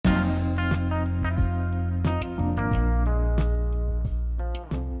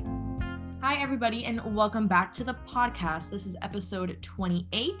everybody, and welcome back to the podcast. This is episode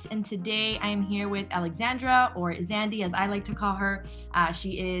 28, and today I am here with Alexandra, or Zandy as I like to call her.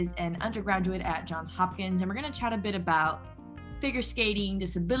 She is an undergraduate at Johns Hopkins, and we're going to chat a bit about figure skating,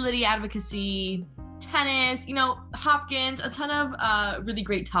 disability advocacy, tennis, Hopkins, a ton of really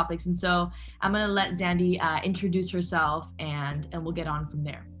great topics. And so I'm going to let Zandy introduce herself, and we'll get on from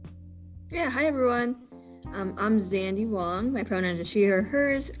there. Yeah, hi everyone. I'm Zandy Wong. My pronouns are she, her,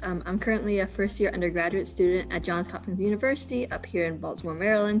 hers. I'm currently a first-year undergraduate student at Johns Hopkins University up here in Baltimore,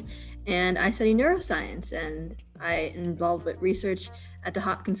 Maryland, and I study neuroscience, and I am involved with research at the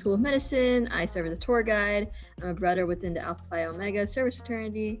Hopkins School of Medicine. I serve as a tour guide. I'm a brother within the Alpha Phi Omega service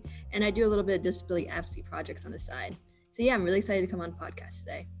fraternity, and I do a little bit of disability advocacy projects on the side. So yeah, I'm really excited to come on the podcast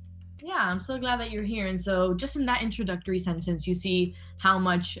today. Yeah, I'm so glad that you're here. And so just in that introductory sentence, you see how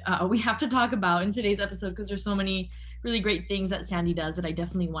much we have to talk about in today's episode, because there's so many really great things that Sandy does that I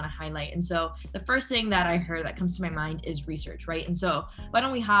definitely want to highlight. And so the first thing that I heard that comes to my mind is research, right? And so why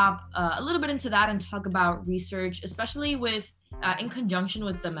don't we hop a little bit into that and talk about research, especially with in conjunction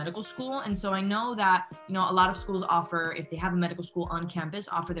with the medical school. And so I know that, a lot of schools offer, if they have a medical school on campus,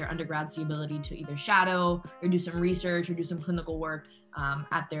 offer their undergrads the ability to either shadow or do some research or do some clinical work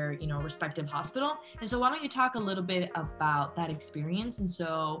at their, respective hospital. And so why don't you talk a little bit about that experience, and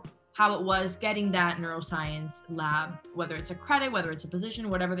so how it was getting that neuroscience lab, whether it's a credit, whether it's a position,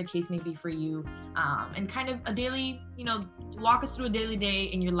 whatever the case may be for you, and kind of a daily, walk us through a daily day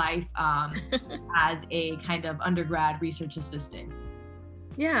in your life as a kind of undergrad research assistant.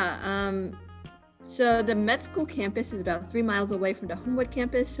 Yeah, so the med school campus is about 3 miles away from the Homewood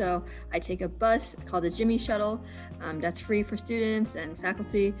campus. So I take a bus called the Jimmy Shuttle. That's free for students and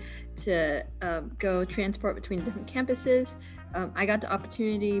faculty to go transport between the different campuses. I got the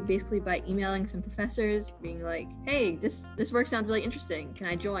opportunity basically by emailing some professors, being like, hey, this work sounds really interesting. Can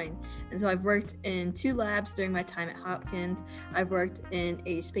I join? And so I've worked in 2 labs during my time at Hopkins. I've worked in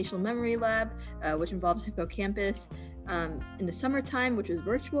a spatial memory lab, which involves hippocampus, in the summertime, which was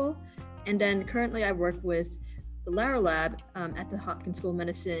virtual. And then currently I work with the Lara Lab at the Hopkins School of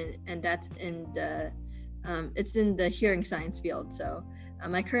Medicine, and that's in the it's in the hearing science field. So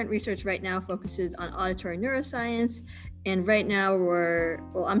my current research right now focuses on auditory neuroscience, and right now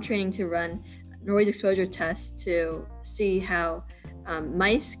I'm training to run noise exposure tests to see how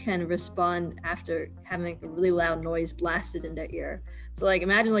mice can respond after having a really loud noise blasted in their ear. So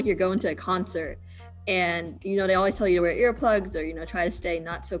imagine you're going to a concert, and they always tell you to wear earplugs, or try to stay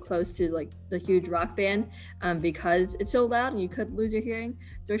not so close to the huge rock band because it's so loud and you could lose your hearing.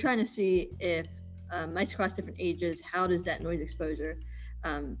 So we're trying to see if mice across different ages, how does that noise exposure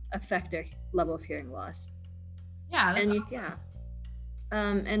affect their level of hearing loss? Yeah, that's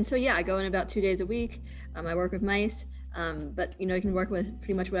awesome. And so I go in about 2 days a week. I work with mice, but you can work with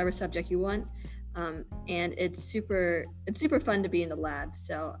pretty much whatever subject you want. And it's super fun to be in the lab.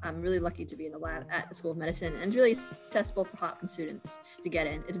 So I'm really lucky to be in the lab at the School of Medicine, and it's really accessible for Hopkins students to get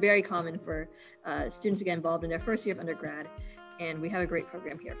in. It's very common for students to get involved in their first year of undergrad, and we have a great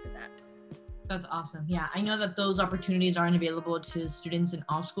program here for that. That's awesome. Yeah, I know that those opportunities aren't available to students in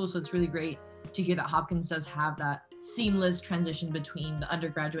all schools, so it's really great to hear that Hopkins does have that seamless transition between the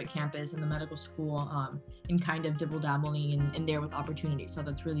undergraduate campus and the medical school, and kind of dibble-dabbling in there with opportunities. So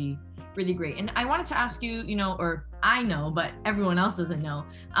that's really, really great. And I wanted to ask you, or I know, but everyone else doesn't know,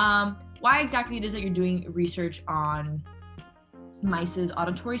 why exactly it is that you're doing research on mice's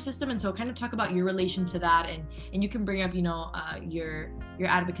auditory system. And so kind of talk about your relation to that, and you can bring up, your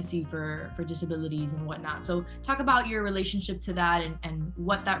advocacy for disabilities and whatnot. So talk about your relationship to that, and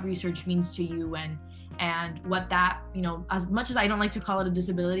what that research means to you, and what that, as much as I don't like to call it a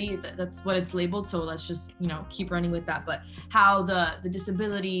disability, that's what it's labeled. So let's just, keep running with that, but how the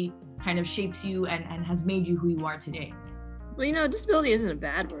disability kind of shapes you and has made you who you are today. Well, disability isn't a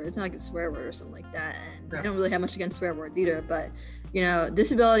bad word. It's not like a swear word or something like that. And I don't really have much against swear words either, but,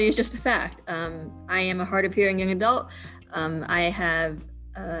 disability is just a fact. I am a hard of hearing young adult. I have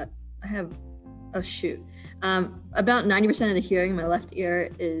about 90% of the hearing in my left ear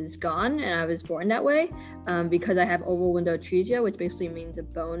is gone, and I was born that way because I have oval window atresia, which basically means a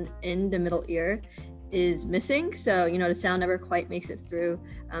bone in the middle ear is missing. So, the sound never quite makes it through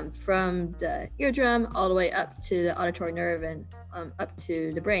from the eardrum all the way up to the auditory nerve and up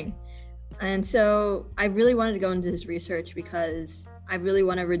to the brain. And so I really wanted to go into this research because I really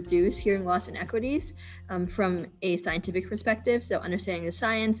want to reduce hearing loss inequities from a scientific perspective. So understanding the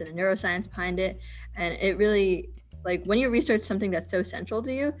science and the neuroscience behind it. And it really, when you research something that's so central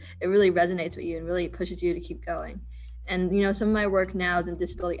to you, it really resonates with you and really pushes you to keep going. And some of my work now is in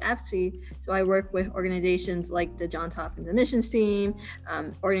disability advocacy. So I work with organizations like the Johns Hopkins Admissions Team,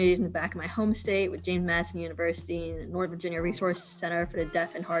 organizations back in my home state with James Madison University and the Northern Virginia Resource Center for the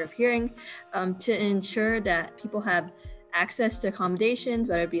Deaf and Hard of Hearing, to ensure that people have access to accommodations,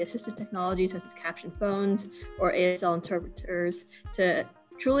 whether it be assistive technology such as caption phones or ASL interpreters, to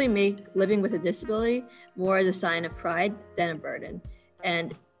truly make living with a disability more as a sign of pride than a burden.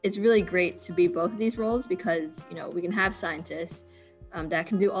 And it's really great to be both of these roles because, we can have scientists that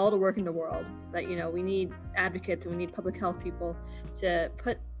can do all the work in the world, but, we need advocates and we need public health people to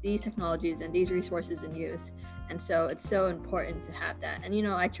put these technologies and these resources in use. And so it's so important to have that. And,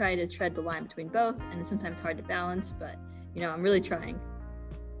 I try to tread the line between both, and it's sometimes hard to balance, but, I'm really trying.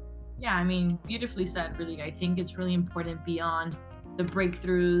 Yeah, I mean, beautifully said, really. I think it's really important beyond the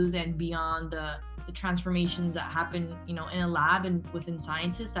breakthroughs and beyond the transformations that happen, in a lab and within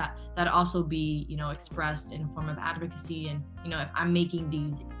scientists, that also be, expressed in a form of advocacy. And, if I'm making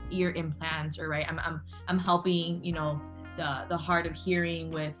these ear implants, or right, I'm helping, the hard of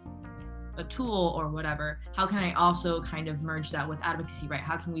hearing with a tool or whatever, how can I also kind of merge that with advocacy, right?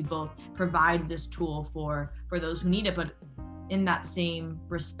 How can we both provide this tool for those who need it, but in that same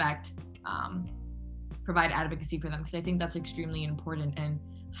respect, provide advocacy for them? Because I think that's extremely important. And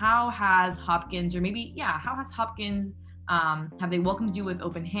how has Hopkins, have they welcomed you with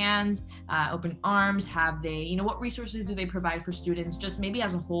open hands, open arms? Have they, what resources do they provide for students, just maybe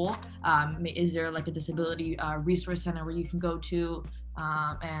as a whole? Is there like a disability resource center where you can go to,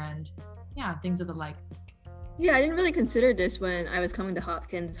 and things of the like? Yeah, I didn't really consider this when I was coming to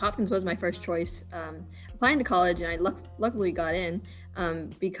Hopkins. Hopkins was my first choice applying to college, and I luckily got in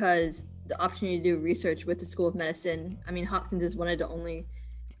because the opportunity to do research with the School of Medicine. I mean, Hopkins is one of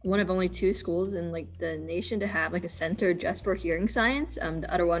only two schools in like the nation to have like a center just for hearing science. The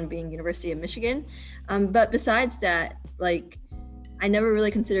other one being University of Michigan. But besides that, like, I never really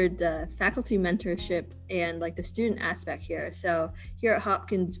considered the faculty mentorship and like the student aspect here. So here at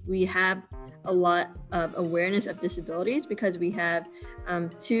Hopkins, we have a lot of awareness of disabilities because we have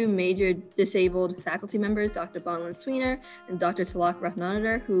two major disabled faculty members, Dr. Bonlin Sweener and Dr. Tilak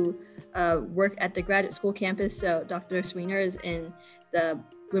Rathnanadar, who work at the graduate school campus. So Dr. Sweener is in the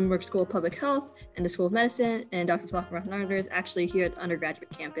Bloomberg School of Public Health and the School of Medicine, and Dr. Tilak Rathnanadar is actually here at the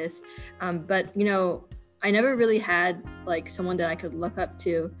undergraduate campus. But I never really had like someone that I could look up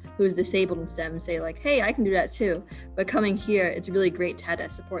to who's disabled in STEM and say like, hey, I can do that too. But coming here, it's really great to have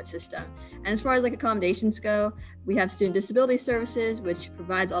that support system. And as far as like accommodations go, we have student disability services, which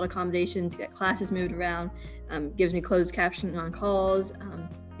provides all the accommodations, get classes moved around, gives me closed captioning on calls,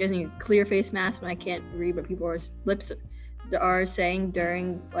 gives me a clear face mask when I can't read what people's lips are saying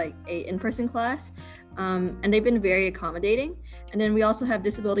during like a in-person class. And they've been very accommodating. And then we also have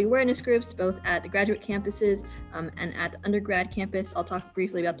disability awareness groups, both at the graduate campuses and at the undergrad campus. I'll talk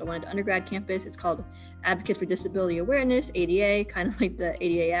briefly about the one at the undergrad campus. It's called Advocates for Disability Awareness, ADA, kind of like the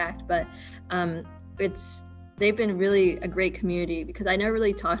ADA Act, but they've been really a great community because I never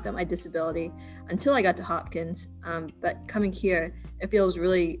really talked about my disability until I got to Hopkins. But coming here, it feels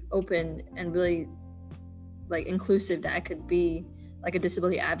really open and really like inclusive that I could be like a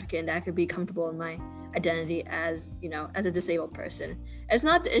disability advocate and that I could be comfortable in my identity as, as a disabled person. It's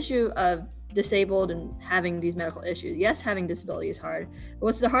not the issue of disabled and having these medical issues. Yes, having disability is hard. But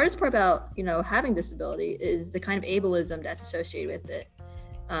what's the hardest part about, having disability is the kind of ableism that's associated with it.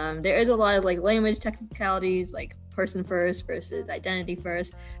 There is a lot of like language technicalities, like person first versus identity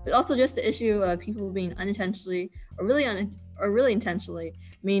first, but also just the issue of people being unintentionally or really intentionally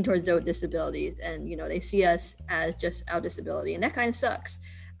mean towards those with disabilities, and they see us as just our disability, and that kind of sucks.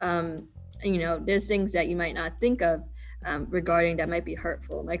 And, there's things that you might not think of regarding that might be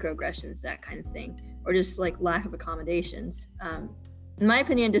hurtful, microaggressions, that kind of thing, or just like lack of accommodations. In my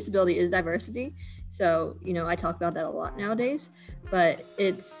opinion, disability is diversity, so I talk about that a lot nowadays, but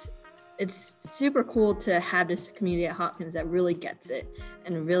it's super cool to have this community at Hopkins that really gets it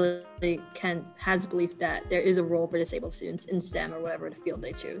and really has belief that there is a role for disabled students in STEM or whatever the field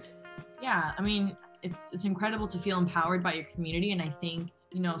they choose. Yeah, I mean, it's incredible to feel empowered by your community. And I think,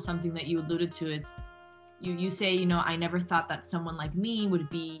 something that you alluded to, it's you say, I never thought that someone like me would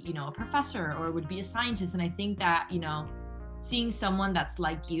be, a professor or would be a scientist. And I think that, seeing someone that's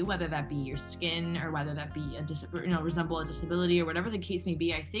like you, whether that be your skin or whether that be resemble a disability or whatever the case may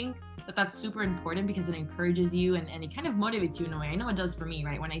be, I think that that's super important because it encourages you and it kind of motivates you in a way. I know it does for me,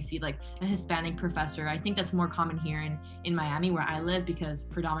 right? When I see like a Hispanic professor, I think that's more common here in Miami where I live because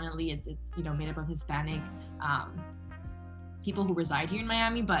predominantly it's made up of Hispanic people who reside here in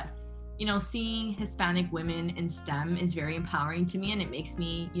Miami. But seeing Hispanic women in STEM is very empowering to me, and it makes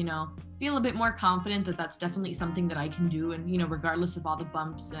me, feel a bit more confident that that's definitely something that I can do. And, regardless of all the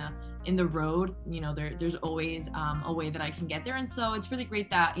bumps in the road, there's always a way that I can get there. And so it's really great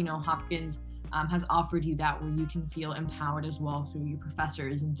that, Hopkins has offered you that, where you can feel empowered as well through your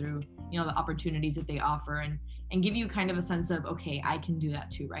professors and through, the opportunities that they offer, and give you kind of a sense of, okay, I can do that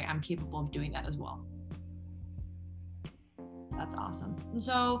too, right? I'm capable of doing that as well. That's awesome. And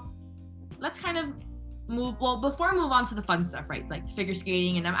so let's kind of before I move on to the fun stuff, right? Like figure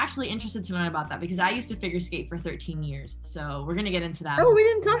skating. And I'm actually interested to learn about that because I used to figure skate for 13 years. So we're going to get into that. Oh, we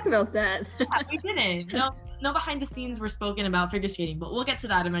didn't talk about that. Yeah, we didn't. No behind the scenes were spoken about figure skating, but we'll get to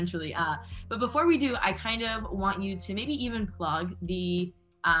that eventually. But before we do, I kind of want you to maybe even plug the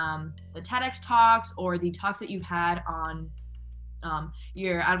TEDx talks or the talks that you've had on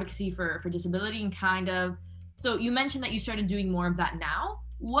your advocacy for disability, and kind of, so you mentioned that you started doing more of that now.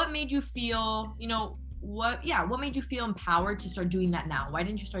 What made you feel, what made you feel empowered to start doing that now? Why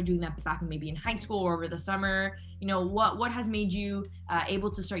didn't you start doing that back maybe in high school or over the summer? What has made you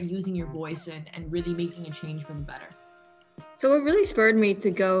able to start using your voice and really making a change for the better? So what really spurred me to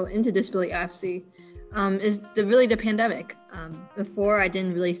go into disability advocacy is the pandemic. Before, I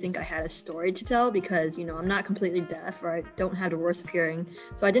didn't really think I had a story to tell because, I'm not completely deaf, or I don't have the worst of hearing.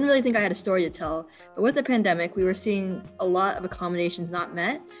 So I didn't really think I had a story to tell. But with the pandemic, we were seeing a lot of accommodations not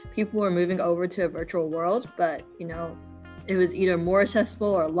met. People were moving over to a virtual world, but, it was either more accessible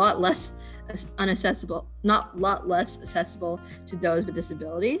or a lot less accessible to those with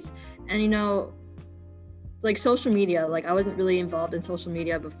disabilities. And, like social media, like I wasn't really involved in social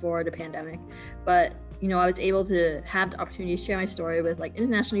media before the pandemic, but I was able to have the opportunity to share my story with like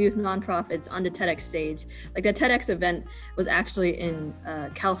international youth nonprofits on the TEDx stage. Like the TEDx event was actually in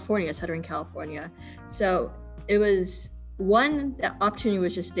California, Southern California. So it was, one, the opportunity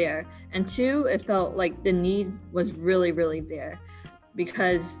was just there, and two, it felt like the need was really, really there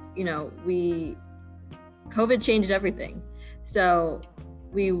because COVID changed everything. So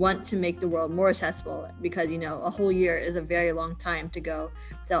we want to make the world more accessible because, a whole year is a very long time to go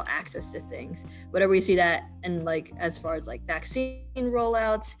without access to things. Whatever we see that, and like, as far as like vaccine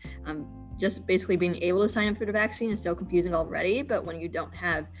rollouts, just basically being able to sign up for the vaccine is so confusing already. But when you don't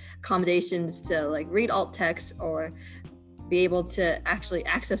have accommodations to like read alt text or be able to actually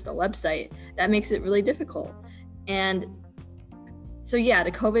access the website, that makes it really difficult. And so yeah,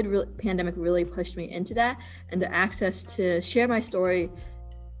 the COVID pandemic really pushed me into that, and the access to share my story.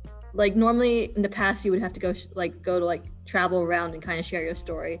 Like normally in the past, you would have to go to travel around and kind of share your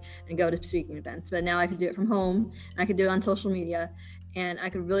story and go to speaking events. But now I could do it from home, and I could do it on social media, and I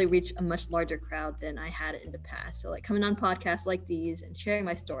could really reach a much larger crowd than I had in the past. So like coming on podcasts like these and sharing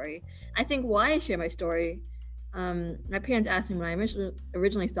my story. I think why I share my story, my parents asked me when I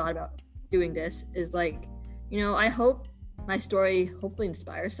originally thought about doing this is like, I hope my story hopefully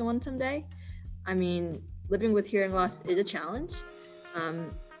inspires someone someday. I mean, living with hearing loss is a challenge.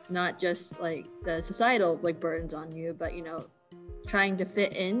 Not just like the societal like burdens on you, but trying to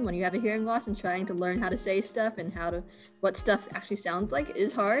fit in when you have a hearing loss and trying to learn how to say stuff and what stuff actually sounds like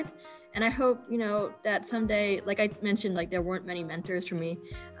is hard. And I hope that someday, like I mentioned, like there weren't many mentors for me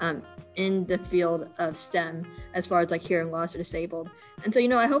in the field of STEM as far as like hearing loss or disabled. And so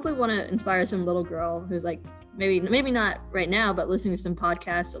I hopefully want to inspire some little girl who's like maybe not right now, but listening to some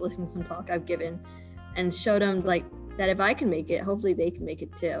podcasts or listening to some talk I've given, and show them like that if I can make it, hopefully they can make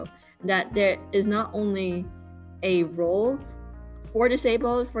it too. And that there is not only a role for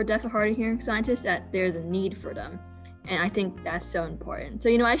disabled, for deaf and hard of hearing scientists, that there's a need for them. And I think that's so important. So,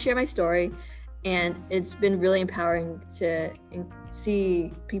 I share my story, and it's been really empowering to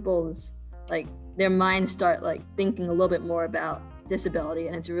see people's, like, their minds start, like, thinking a little bit more about disability,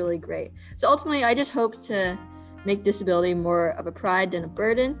 and it's really great. So ultimately, I just hope to make disability more of a pride than a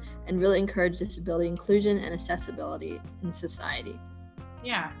burden, and really encourage disability inclusion and accessibility in society.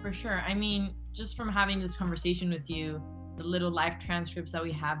 Yeah, for sure. I mean, just from having this conversation with you, the little live transcripts that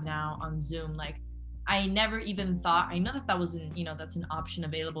we have now on Zoom, like, I never even thought, I know that wasn't, that's an option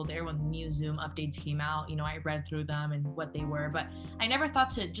available there when the new Zoom updates came out. I read through them and what they were, but I never thought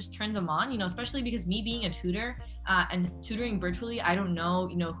to just turn them on, especially because me being a tutor and tutoring virtually, I don't know,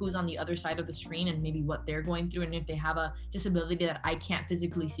 who's on the other side of the screen and maybe what they're going through, and if they have a disability that I can't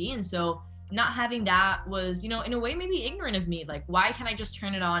physically see. And so not having that was, in a way, maybe ignorant of me. Like, why can't I just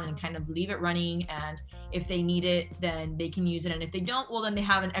turn it on and kind of leave it running? And if they need it, then they can use it. And if they don't, well, then they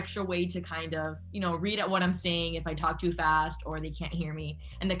have an extra way to kind of, read at what I'm saying if I talk too fast or they can't hear me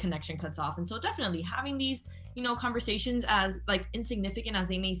and the connection cuts off. And so definitely having these, conversations, as like insignificant as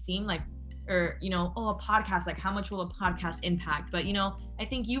they may seem, like, or, you know, oh, a podcast, like how much will a podcast impact? But, you know, I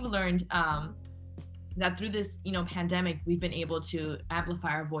think you've learned that through this, you know, pandemic, we've been able to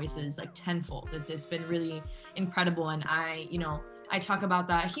amplify our voices like tenfold. It's been really incredible. And I talk about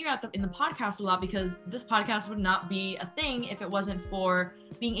that here in the podcast a lot, because this podcast would not be a thing if it wasn't for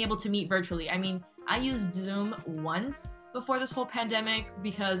being able to meet virtually. I mean, I used Zoom once before this whole pandemic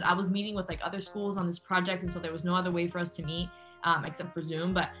because I was meeting with like other schools on this project, and so there was no other way for us to meet except for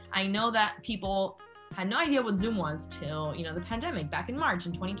Zoom. But I know that people had no idea what Zoom was till, you know, the pandemic back in March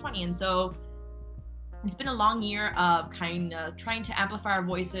in 2020. And so it's been a long year of kind of trying to amplify our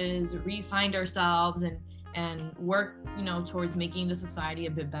voices, re-find ourselves, and work, you know, towards making the society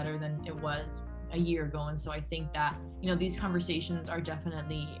a bit better than it was a year ago. And so I think that, you know, these conversations are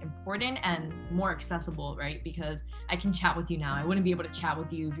definitely important and more accessible, right? Because I can chat with you now. I wouldn't be able to chat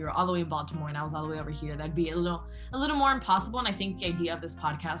with you if you were all the way in Baltimore and I was all the way over here. That'd be a little more impossible. And I think the idea of this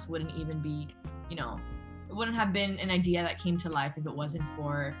podcast wouldn't even be, you know, it wouldn't have been an idea that came to life if it wasn't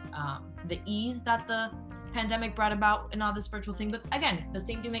for the ease that the pandemic brought about and all this virtual thing. But again, the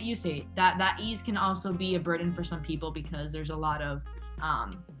same thing that you say, that ease can also be a burden for some people, because there's a lot of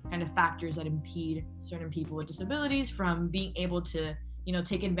kind of factors that impede certain people with disabilities from being able to, you know,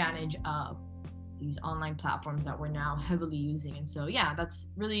 take advantage of these online platforms that we're now heavily using. And so, yeah, that's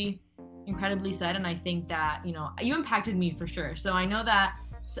really incredibly said. And I think that, you know, you impacted me for sure. So I know that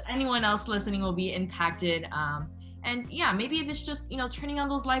anyone else listening will be impacted. And yeah, maybe if it's just, you know, turning on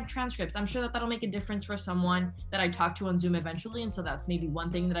those live transcripts, I'm sure that that'll make a difference for someone that I talk to on Zoom eventually. And so that's maybe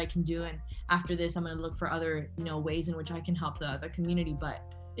one thing that I can do. And after this, I'm going to look for other, you know, ways in which I can help the community. But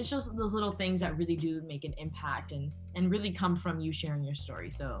it's just those little things that really do make an impact and really come from you sharing your story.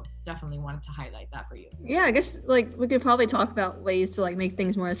 So definitely wanted to highlight that for you. Yeah, I guess like we could probably talk about ways to like make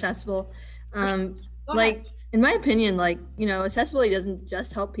things more accessible. Like in my opinion, like, you know, accessibility doesn't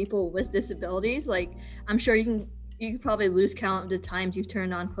just help people with disabilities. Like, I'm sure you could probably lose count of the times you've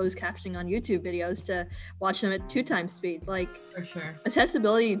turned on closed captioning on YouTube videos to watch them at 2 times speed. Like, for sure,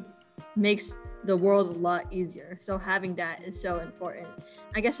 accessibility makes the world a lot easier. So having that is so important.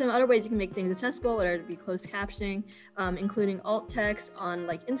 I guess some other ways you can make things accessible, whether it be closed captioning, including alt text on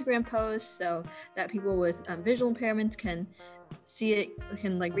like Instagram posts, so that people with visual impairments can see it,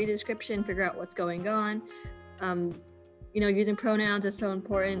 can like read the description, figure out what's going on. You know, using pronouns is so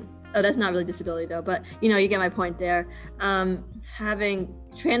important. Oh, that's not really disability though, but you know, you get my point there. Having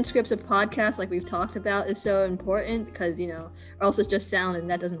transcripts of podcasts like we've talked about is so important, because, you know, or else it's just sound and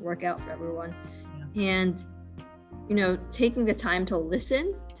that doesn't work out for everyone. Yeah. And, you know, taking the time to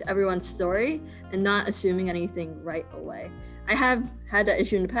listen to everyone's story and not assuming anything right away. I have had that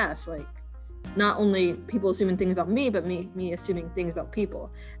issue in the past, like not only people assuming things about me, but me assuming things about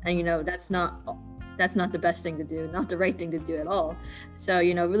people. And, you know, that's not the best thing to do, not the right thing to do at all. So,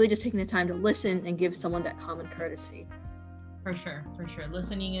 you know, really just taking the time to listen and give someone that common courtesy. For sure.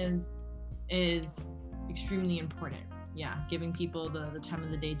 Listening is extremely important. Yeah, giving people the time of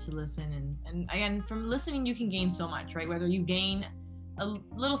the day to listen. And again, from listening, you can gain so much, right? Whether you gain a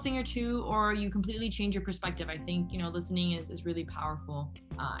little thing or two, or you completely change your perspective. I think, you know, listening is really powerful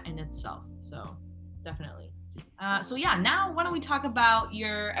in itself. So definitely. So yeah, now why don't we talk about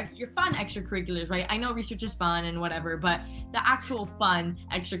your fun extracurriculars, right? I know research is fun and whatever, but the actual fun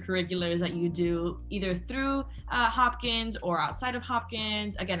extracurriculars that you do either through Hopkins or outside of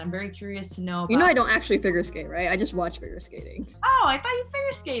Hopkins. Again, I'm very curious to know about... You know, I don't actually figure skate, right? I just watch figure skating. Oh, I thought you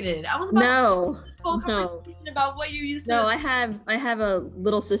figure skated. I was about conversation about what you used to... No, I have a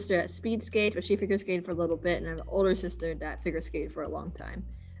little sister that speed skates, but she figure skated for a little bit, and I have an older sister that figure skated for a long time.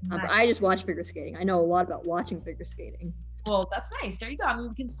 Nice. But I just watch figure skating. I know a lot about watching figure skating. Well, that's nice. There you go. I mean,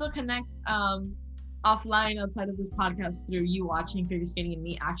 we can still connect offline outside of this podcast through you watching figure skating and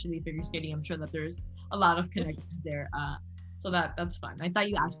me actually figure skating. I'm sure that there's a lot of connections there. So that's fun. I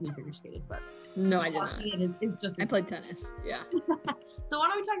thought you actually figure skated, but no, I did not. It's just I played tennis. Yeah. So why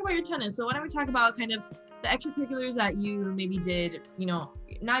don't we talk about your tennis? So why don't we talk about kind of the extracurriculars that you maybe did? You know,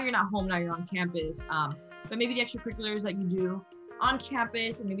 now you're not home, now you're on campus. But maybe the extracurriculars that you do on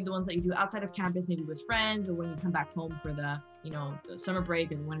campus, and maybe the ones that you do outside of campus, maybe with friends, or when you come back home for the, you know, the summer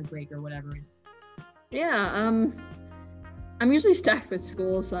break or the winter break or whatever. Yeah, I'm usually stacked with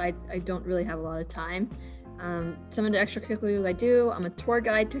school, so I don't really have a lot of time. Some of the extracurriculars I do, I'm a tour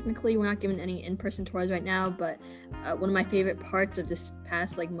guide technically. We're not giving any in-person tours right now, but one of my favorite parts of this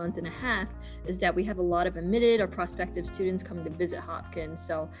past like month and a half is that we have a lot of admitted or prospective students coming to visit Hopkins.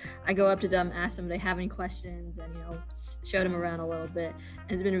 So I go up to them, ask them if they have any questions, and, you know, show them around a little bit.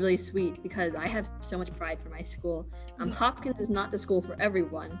 And it's been really sweet because I have so much pride for my school. Hopkins is not the school for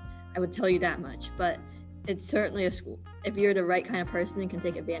everyone, I would tell you that much, but It's certainly a school. If you're the right kind of person and can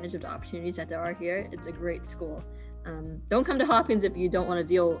take advantage of the opportunities that there are here, it's a great school. Don't come to Hopkins if you don't want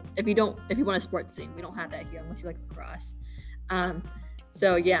to if you want a sports team. We don't have that here unless you like lacrosse.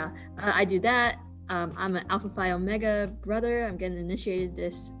 So yeah, I do that. I'm an Alpha Phi Omega brother. I'm getting initiated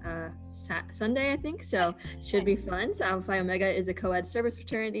this Sunday, I think, so should be fun. So Alpha Phi Omega is a co-ed service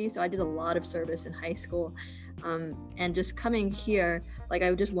fraternity, so I did a lot of service in high school. And just coming here, like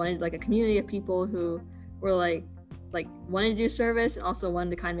I just wanted like a community of people who were like wanted to do service and also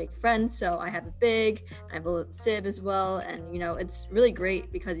wanted to kind of make friends. So I have a big, I have a little SIB as well, and you know it's really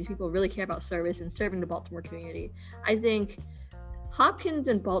great because these people really care about service and serving the Baltimore community. I think Hopkins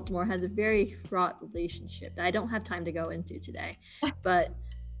and Baltimore has a very fraught relationship that I don't have time to go into today, but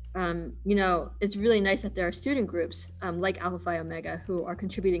you know, it's really nice that there are student groups like Alpha Phi Omega who are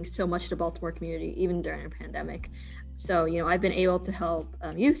contributing so much to the Baltimore community, even during a pandemic. So, you know, I've been able to help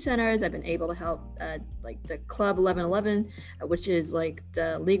youth centers. I've been able to help like the Club 1111, which is like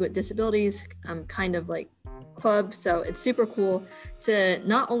the League with Disabilities kind of like club. So it's super cool to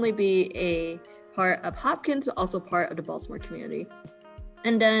not only be a part of Hopkins, but also part of the Baltimore community.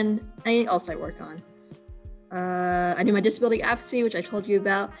 And then anything else I work on. I do my disability advocacy, which I told you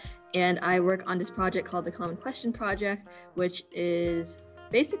about, and I work on this project called the Common Question Project, which is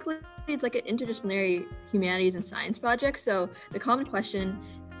basically, it's like an interdisciplinary humanities and science project. So the Common Question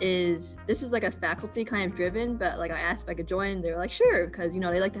is, this is like a faculty kind of driven, but like I asked if I could join, they were like, sure, because, you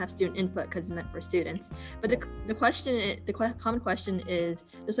know, they like to have student input because it's meant for students. But the Common Question is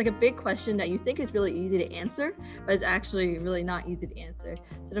just like a big question that you think is really easy to answer, but it's actually really not easy to answer.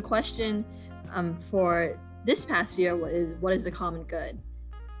 So the question for this past year was, what is the common good?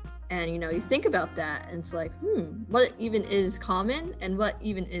 And, you know, you think about that and it's like, what even is common and what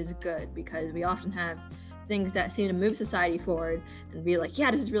even is good? Because we often have things that seem to move society forward and be like, yeah,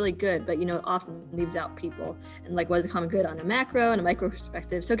 this is really good, but, you know, it often leaves out people and like, what is the common good on a macro and a micro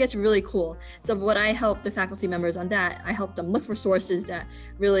perspective? So it gets really cool. So what I help the faculty members on that, I help them look for sources that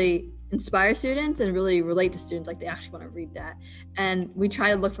really inspire students and really relate to students, like they actually want to read that. And we try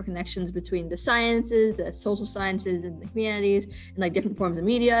to look for connections between the sciences, the social sciences, and the humanities, and like different forms of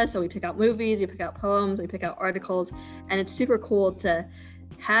media. So we pick out movies, we pick out poems, we pick out articles, and it's super cool to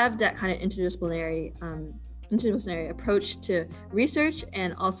have that kind of interdisciplinary approach to research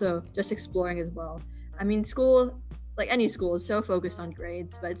and also just exploring as well. I mean, school, like any school, is so focused on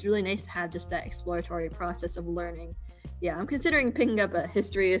grades, but it's really nice to have just that exploratory process of learning. Yeah, I'm considering picking up a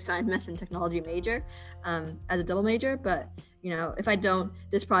history, science, math, and technology major as a double major, but you know, if I don't,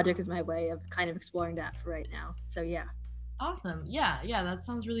 this project is my way of kind of exploring that for right now. So yeah. Awesome. Yeah, that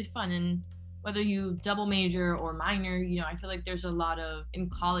sounds really fun. And whether you double major or minor, you know, I feel like there's a lot of, in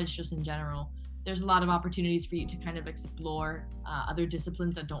college just in general, there's a lot of opportunities for you to kind of explore other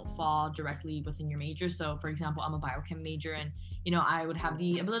disciplines that don't fall directly within your major. So for example, I'm a biochem major, and you know, I would have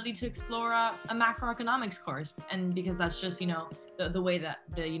the ability to explore a macroeconomics course, and because that's just, you know, the way that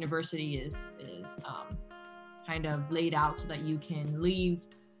the university is kind of laid out, so that you can leave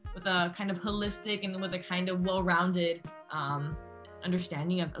with a kind of holistic and with a kind of well-rounded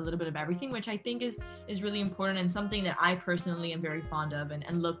understanding of a little bit of everything, which I think is really important and something that I personally am very fond of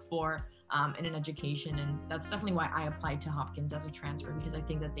and look for in an education. And that's definitely why I applied to Hopkins as a transfer, because I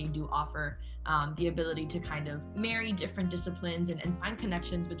think that they do offer the ability to kind of marry different disciplines and find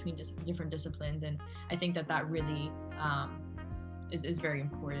connections between different disciplines. And I think that really is very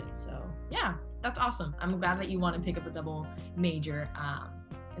important. So yeah, that's awesome. I'm glad that you want to pick up a double major.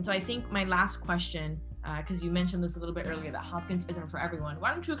 And so I think my last question, because you mentioned this a little bit earlier, that Hopkins isn't for everyone.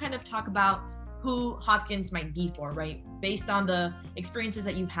 Why don't you kind of talk about who Hopkins might be for, right? Based on the experiences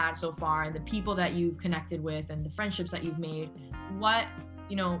that you've had so far and the people that you've connected with and the friendships that you've made, what,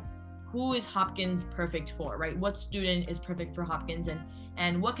 you know, who is Hopkins perfect for, right? What student is perfect for Hopkins,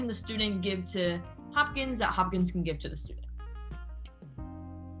 and what can the student give to Hopkins that Hopkins can give to the student?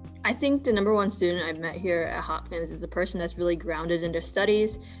 I think the number one student I've met here at Hopkins is a person that's really grounded in their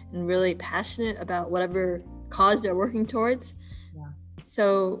studies and really passionate about whatever cause they're working towards. Yeah.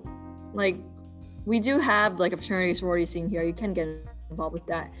 So like, we do have like a fraternity sorority scene here. You can get involved with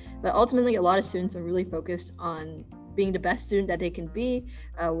that. But ultimately, a lot of students are really focused on being the best student that they can be,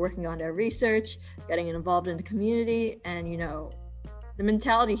 working on their research, getting involved in the community. And, you know, the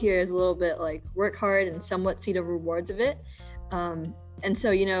mentality here is a little bit like work hard and somewhat see the rewards of it. And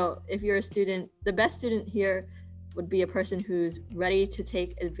so, you know, if you're a student, the best student here would be a person who's ready to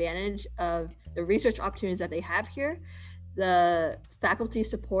take advantage of the research opportunities that they have here, the faculty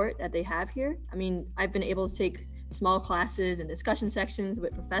support that they have here. I mean, I've been able to take small classes and discussion sections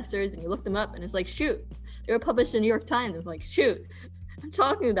with professors, and you look them up and it's like, shoot, they were published in the New York Times. It's like, shoot, I'm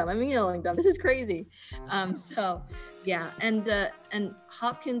talking to them, I'm emailing them. This is crazy. So yeah, and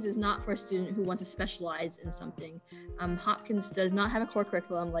Hopkins is not for a student who wants to specialize in something. Hopkins does not have a core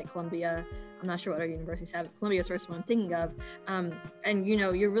curriculum like Columbia. I'm not sure what our universities have. Columbia's the first one I'm thinking of. And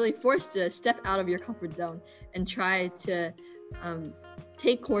you're really forced to step out of your comfort zone and try to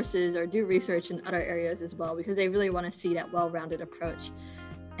take courses or do research in other areas as well, because they really want to see that well-rounded approach.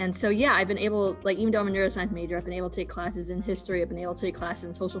 And so, yeah, I've been able, like, even though I'm a neuroscience major, I've been able to take classes in history, I've been able to take classes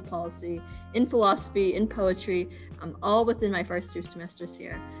in social policy, in philosophy, in poetry, all within my first 2 semesters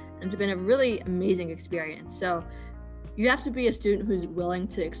here. And it's been a really amazing experience. So you have to be a student who's willing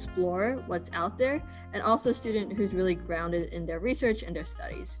to explore what's out there, and also a student who's really grounded in their research and their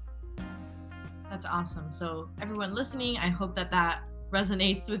studies. That's awesome. So everyone listening, I hope that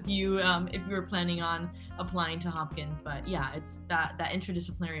resonates with you if you were planning on applying to Hopkins. But yeah, it's that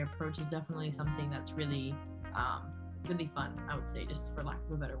interdisciplinary approach is definitely something that's really really fun, I would say, just for lack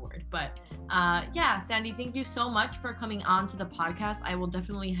of a better word. But yeah, Sandy, thank you so much for coming on to the podcast. I will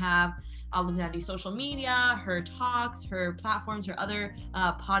definitely have all of Sandy's social media, her talks, her platforms, her other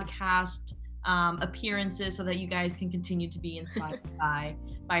podcast appearances, so that you guys can continue to be inspired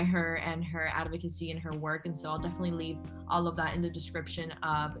by her and her advocacy and her work. And so I'll definitely leave all of that in the description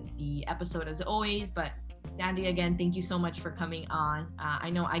of the episode as always. But Sandy, again, thank you so much for coming on. I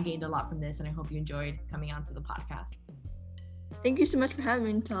know I gained a lot from this, and I hope you enjoyed coming on to the podcast. Thank you so much for having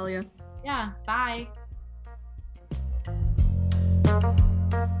me, Natalia. Yeah, bye.